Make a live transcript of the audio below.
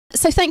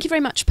So thank you very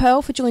much,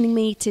 Pearl, for joining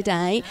me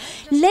today.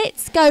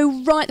 Let's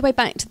go right the way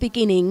back to the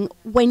beginning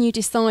when you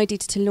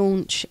decided to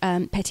launch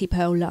Petit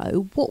Pearl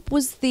Lowe. What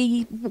was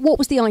the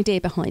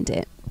idea behind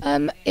it?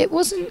 It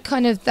wasn't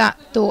kind of that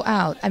thought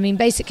out. I mean,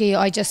 basically,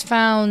 I just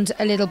found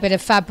a little bit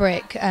of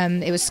fabric.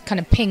 It was kind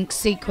of pink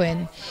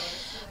sequin.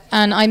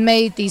 And I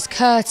made these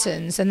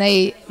curtains, and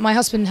my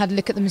husband had a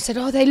look at them and said,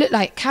 "Oh, they look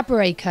like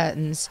cabaret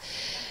curtains."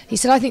 He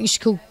said, "I think you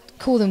should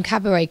call them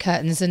cabaret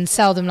curtains and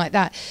sell them like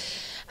that."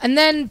 And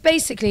then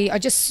basically I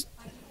just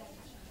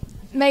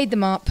made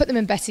them up, put them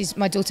in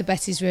my daughter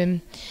Betty's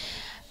room.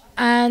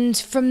 And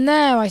from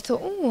there I thought,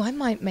 oh, I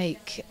might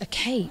make a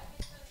cape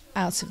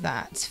out of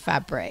that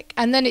fabric.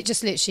 And then it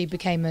just literally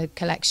became a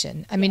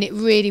collection. I mean, it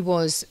really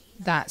was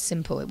that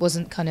simple. It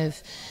wasn't kind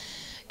of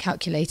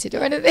calculated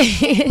or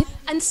anything.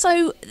 And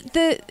so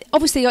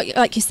obviously,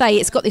 like you say,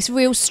 it's got this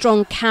real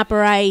strong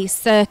cabaret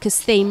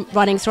circus theme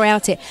running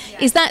throughout it.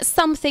 Is that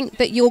something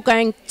that you're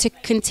going to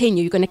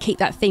continue? You're going to keep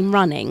that theme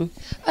running?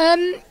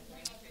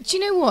 Do you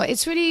know what?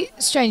 It's really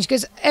strange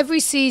because every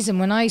season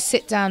when I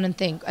sit down and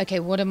think, okay,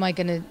 what am I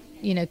going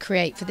to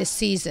create for this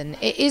season,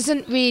 it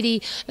isn't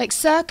really like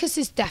circus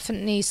is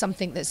definitely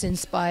something that's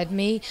inspired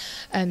me.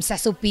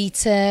 Cecil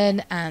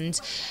Beaton,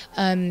 and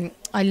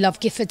I love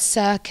Gifford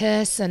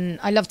Circus, and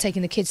I love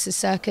taking the kids to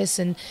circus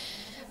and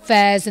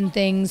fairs and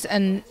things,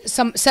 and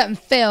some certain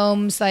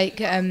films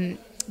like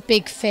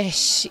Big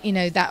Fish,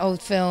 that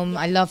old film.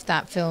 I love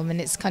that film, and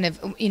it's kind of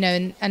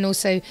and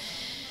also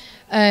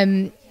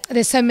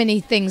there's so many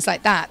things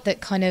like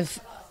that kind of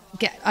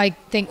I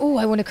think, oh,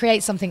 I want to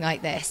create something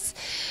like this.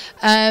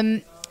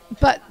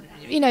 But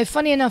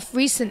funny enough,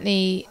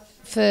 recently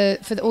for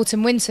the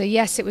autumn winter,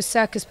 yes, it was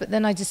circus, but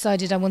then I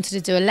decided I wanted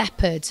to do a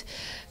leopard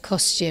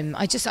costume.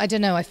 I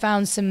don't know, I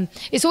found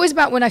it's always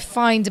about when I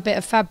find a bit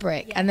of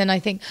fabric, and then I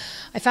think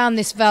I found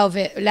this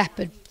velvet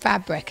leopard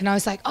fabric, and I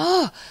was like,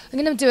 oh, I'm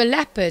going to do a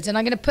leopard, and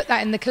I'm going to put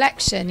that in the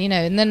collection,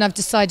 and then I've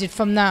decided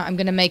from that I'm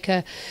going to make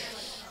a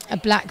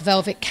black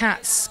velvet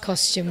cat's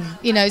costume,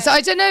 so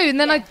I don't know. And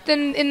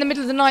then in the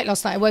middle of the night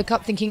last night, I woke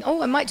up thinking,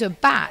 oh, I might do a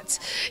bat,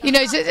 so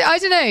I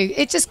don't know.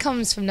 It just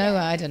comes from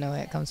nowhere. I don't know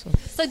where it comes from.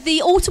 So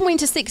the Autumn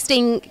Winter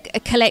 16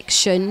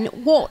 collection,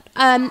 what,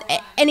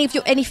 any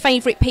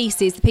favourite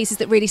pieces, the pieces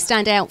that really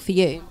stand out for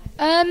you?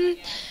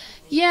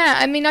 Yeah,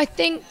 I mean, I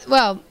think,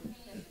 well,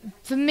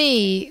 for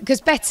me, because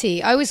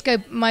Betty, I always go,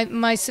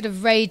 my sort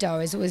of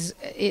radar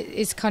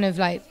is kind of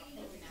like,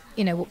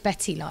 what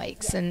Betty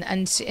likes, and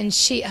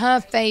her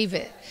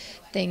favourite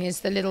thing is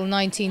the little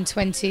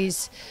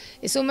 1920s.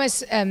 It's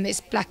almost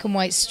it's black and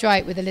white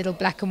stripe with a little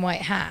black and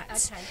white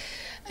hat, okay.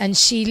 And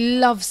she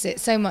loves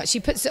it so much. She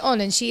puts it on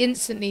and she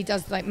instantly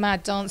does like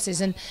mad dances,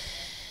 and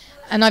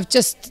I've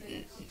just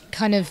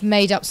kind of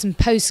made up some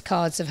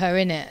postcards of her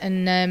in it,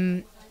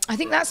 and I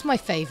think that's my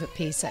favourite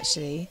piece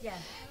actually. Yeah.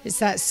 It's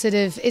that sort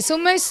of, it's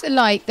almost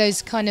like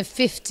those kind of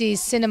 50s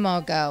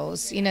cinema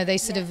girls, they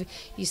sort of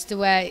used to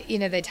wear,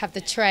 they'd have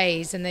the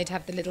trays and they'd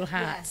have the little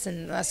hats,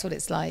 and that's what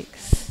it's like.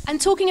 And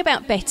talking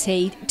about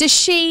Betty, does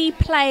she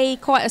play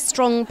quite a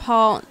strong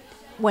part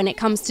when it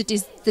comes to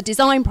the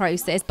design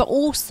process, but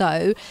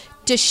also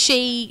does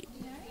she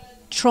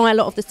try a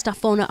lot of the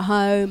stuff on at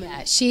home?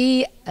 Yeah,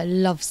 she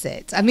loves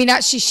it. I mean,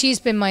 actually, she's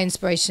been my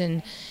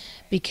inspiration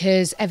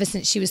because ever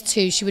since she was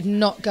 2, she would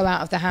not go out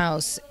of the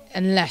house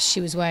unless she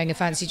was wearing a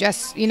fancy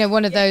dress.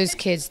 One of those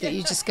kids that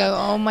you just go,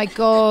 oh my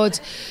God,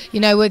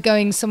 we're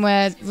going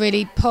somewhere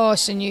really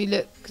posh and you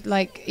look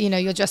like,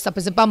 you're dressed up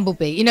as a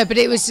bumblebee, but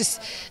it was just,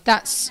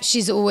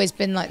 she's always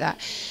been like that.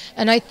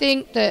 And I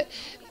think that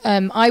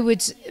I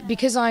would,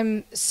 because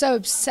I'm so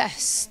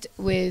obsessed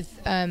with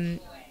kind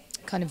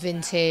of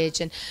vintage,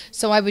 and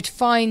so I would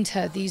find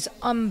her these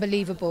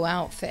unbelievable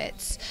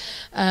outfits,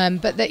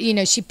 but that,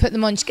 she'd put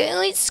them on, she'd go,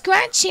 oh, it's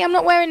scratchy, I'm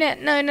not wearing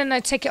it, no,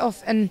 take it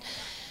off. And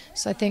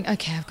so I think,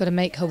 okay, I've got to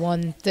make her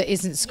one that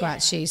isn't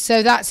scratchy. Yeah.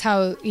 So that's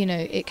how,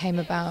 it came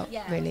about,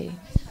 really.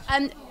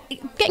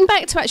 Getting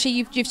back to actually,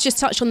 you've just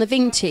touched on the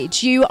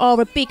vintage. You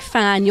are a big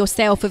fan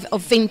yourself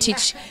of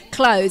vintage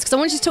clothes, because I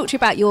wanted to talk to you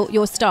about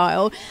your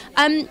style.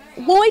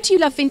 Why do you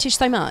love vintage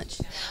so much?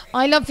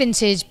 I love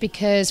vintage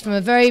because from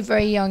a very,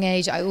 very young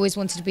age, I always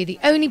wanted to be the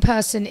only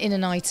person in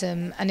an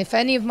item. And if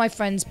any of my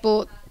friends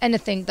bought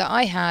anything that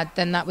I had,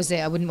 then that was it.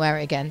 I wouldn't wear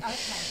it again. Okay.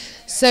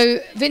 So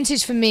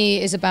vintage for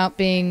me is about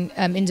being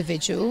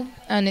individual,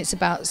 and it's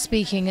about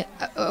speaking.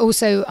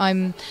 Also,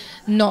 I'm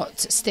not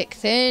stick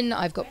thin.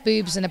 I've got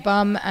boobs and a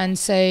bum, and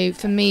so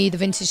for me, the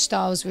vintage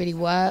styles really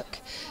work.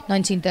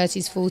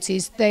 1930s,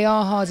 40s. They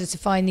are harder to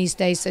find these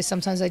days, so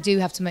sometimes I do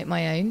have to make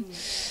my own.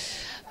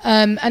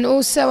 And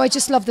also, I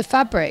just love the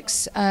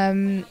fabrics.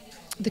 The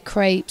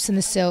crepes and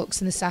the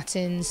silks and the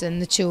satins and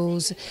the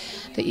tulles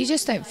that you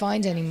just don't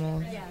find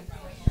anymore.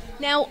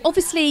 Now,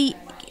 obviously,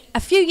 a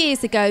few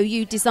years ago,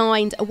 you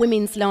designed a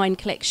women's line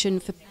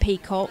collection for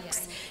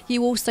Peacocks.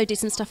 You also did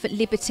some stuff at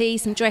Liberty,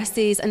 some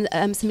dresses and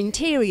some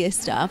interior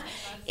stuff.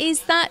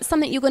 Is that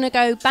something you're going to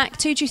go back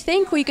to, do you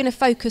think, or are you going to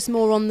focus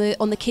more on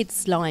the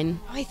kids' line?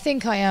 I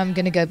think I am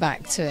going to go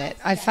back to it.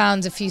 I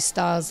found a few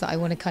styles that I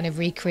want to kind of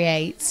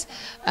recreate.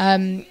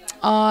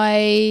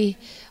 I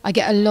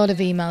get a lot of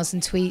emails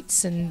and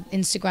tweets and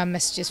Instagram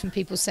messages from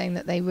people saying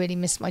that they really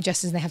miss my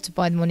dresses and they have to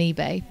buy them on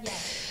eBay.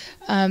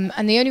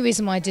 And the only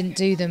reason why I didn't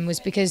do them was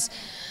because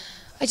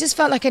I just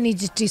felt like I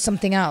needed to do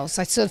something else.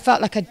 I sort of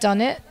felt like I'd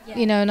done it,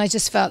 you know, and I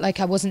just felt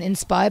like I wasn't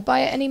inspired by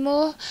it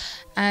anymore.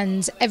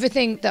 And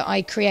everything that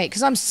I create,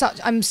 because I'm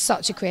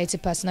such a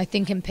creative person. I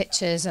think in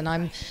pictures and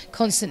I'm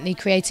constantly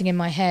creating in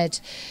my head.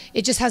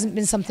 It just hasn't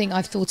been something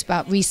I've thought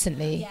about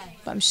recently,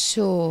 but I'm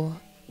sure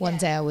one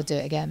day I will do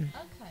it again.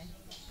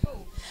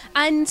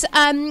 And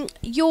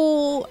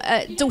your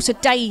daughter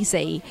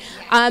Daisy,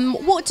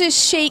 what does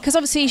she? Because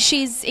obviously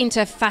she's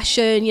into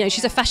fashion. You know,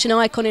 she's a fashion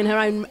icon in her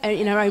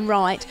own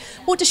right.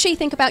 What does she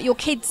think about your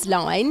kids'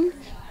 line?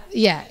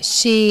 Yeah,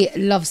 she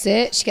loves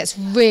it. She gets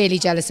really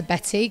jealous of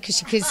Betty because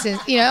she says,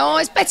 you know,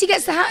 it's Betty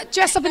gets to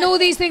dress up in all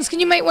these things. Can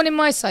you make one in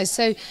my size?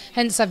 So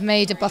hence I've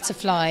made a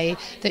butterfly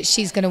that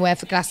she's going to wear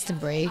for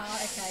Glastonbury.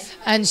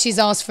 And she's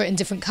asked for it in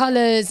different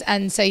colours.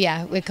 And so,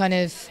 yeah, we're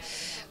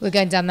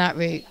going down that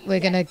route.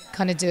 We're going to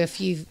kind of do a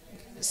few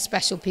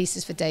special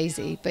pieces for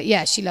Daisy. But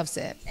yeah, she loves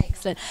it.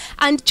 Excellent.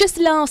 And just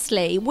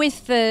lastly,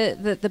 with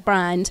the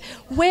brand,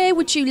 where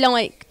would you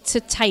like to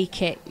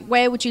take it?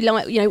 Where would you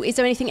like, you know, is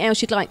there anything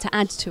else you'd like to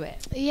add to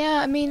it?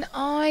 Yeah, I mean,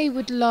 I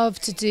would love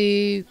to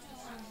do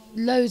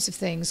loads of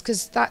things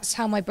because that's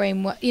how my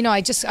brain works. You know,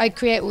 I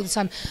create all the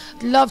time.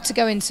 I'd love to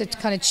go into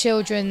kind of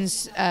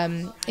children's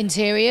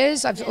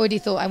interiors. I've already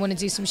thought I want to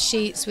do some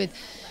sheets with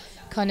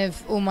kind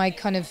of all my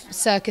kind of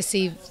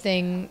circusy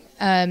thing,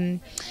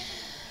 and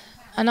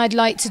I'd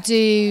like to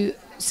do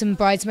some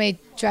bridesmaid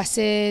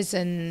dresses,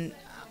 and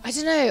I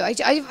don't know,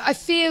 I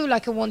feel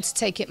like I want to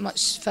take it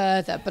much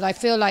further, but I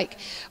feel like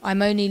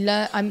I'm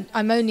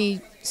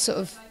only sort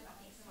of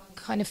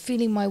kind of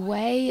feeling my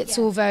way. It's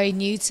all very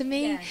new to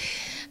me.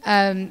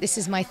 This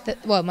is my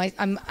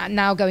I'm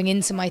now going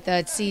into my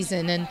third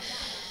season,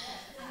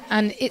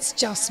 and it's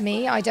just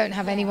me. I don't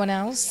have anyone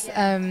else.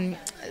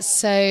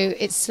 So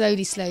it's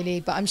slowly,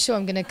 but I'm sure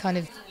I'm going to kind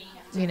of,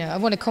 you know, I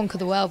want to conquer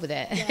the world with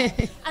it.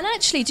 Yeah. And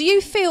actually, do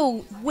you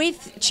feel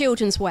with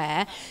children's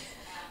wear,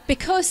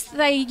 because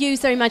they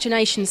use their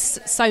imaginations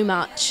so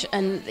much,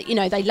 and you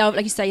know they love,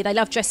 like you say, they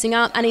love dressing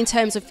up, and in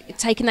terms of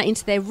taking that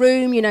into their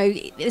room, you know,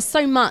 there's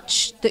so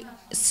much that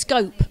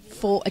scope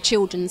for a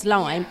children's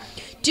line.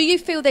 Do you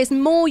feel there's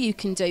more you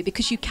can do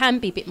because you can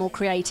be a bit more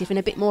creative and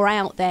a bit more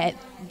out there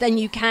than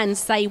you can,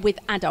 say, with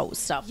adult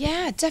stuff?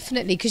 Yeah,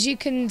 definitely, because you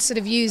can sort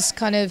of use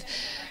kind of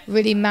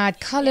really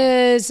mad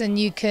colours, and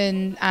you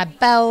can add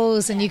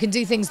bells, and you can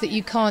do things that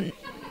you can't,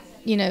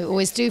 you know,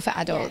 always do for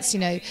adults.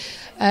 You know,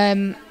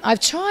 I've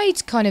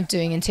tried kind of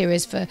doing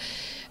interiors for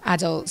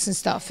adults and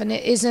stuff, and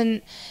it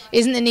isn't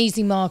an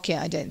easy market,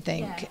 I don't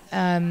think.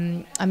 I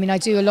mean, I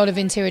do a lot of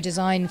interior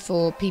design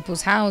for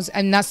people's houses,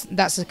 and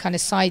that's a kind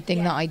of side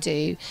thing that I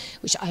do,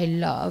 which I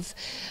love.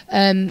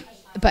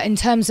 But in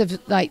terms of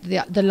like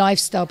the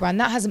lifestyle brand,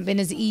 that hasn't been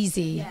as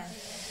easy,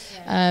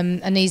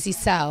 an easy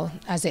sell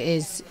as it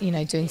is, you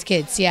know, doing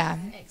kids. Yeah.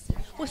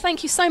 Well,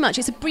 thank you so much.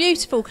 It's a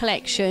beautiful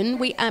collection.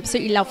 We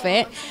absolutely love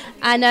it,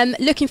 and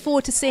looking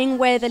forward to seeing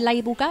where the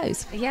label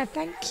goes. Yeah,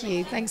 thank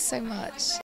you. Thanks so much.